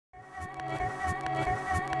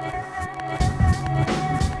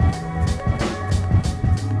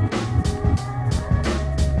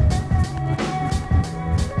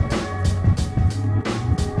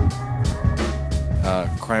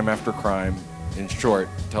Crime After Crime, in short,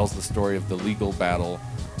 tells the story of the legal battle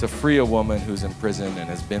to free a woman who's in prison and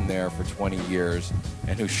has been there for 20 years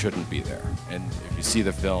and who shouldn't be there. And if you see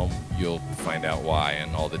the film, you'll find out why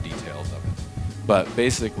and all the details of it. But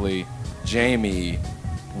basically, Jaymee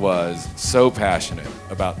was so passionate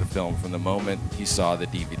about the film from the moment he saw the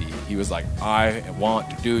DVD. He was like, I want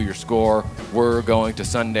to do your score. We're going to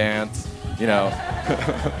Sundance. You know,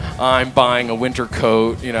 I'm buying a winter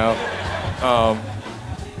coat, you know.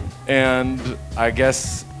 And I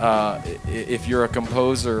guess if you're a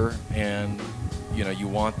composer and you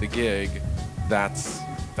want the gig, that's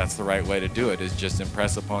the right way to do it. Is just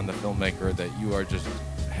impress upon the filmmaker that you are just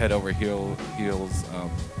head over heels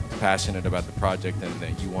passionate about the project and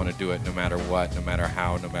that you want to do it no matter what, no matter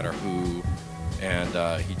how, no matter who.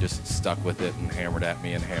 And he just stuck with it and hammered at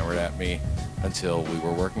me until we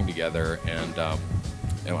were working together.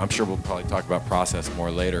 And I'm sure we'll probably talk about process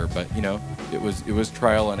more later, but it was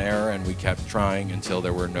trial and error, and we kept trying until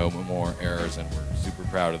there were no more errors, and we're super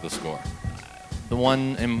proud of the score. The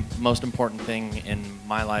one and most important thing in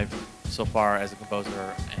my life so far as a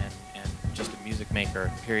composer and just a music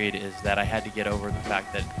maker, period, is that I had to get over the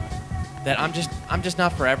fact that I'm just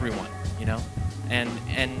not for everyone, and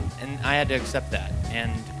I had to accept that.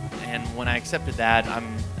 And when I accepted that,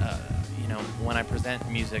 when I present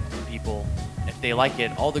music to people, if they like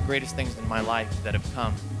it, all the greatest things in my life that have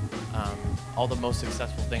come, all the most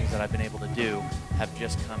successful things that I've been able to do have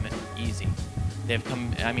just come easy. They've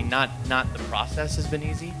come, not the process has been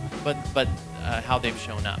easy, but how they've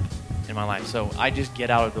shown up in my life. So I just get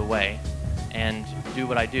out of the way and do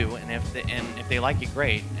what I do, and if they like it,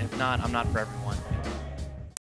 great. If not, I'm not for everyone.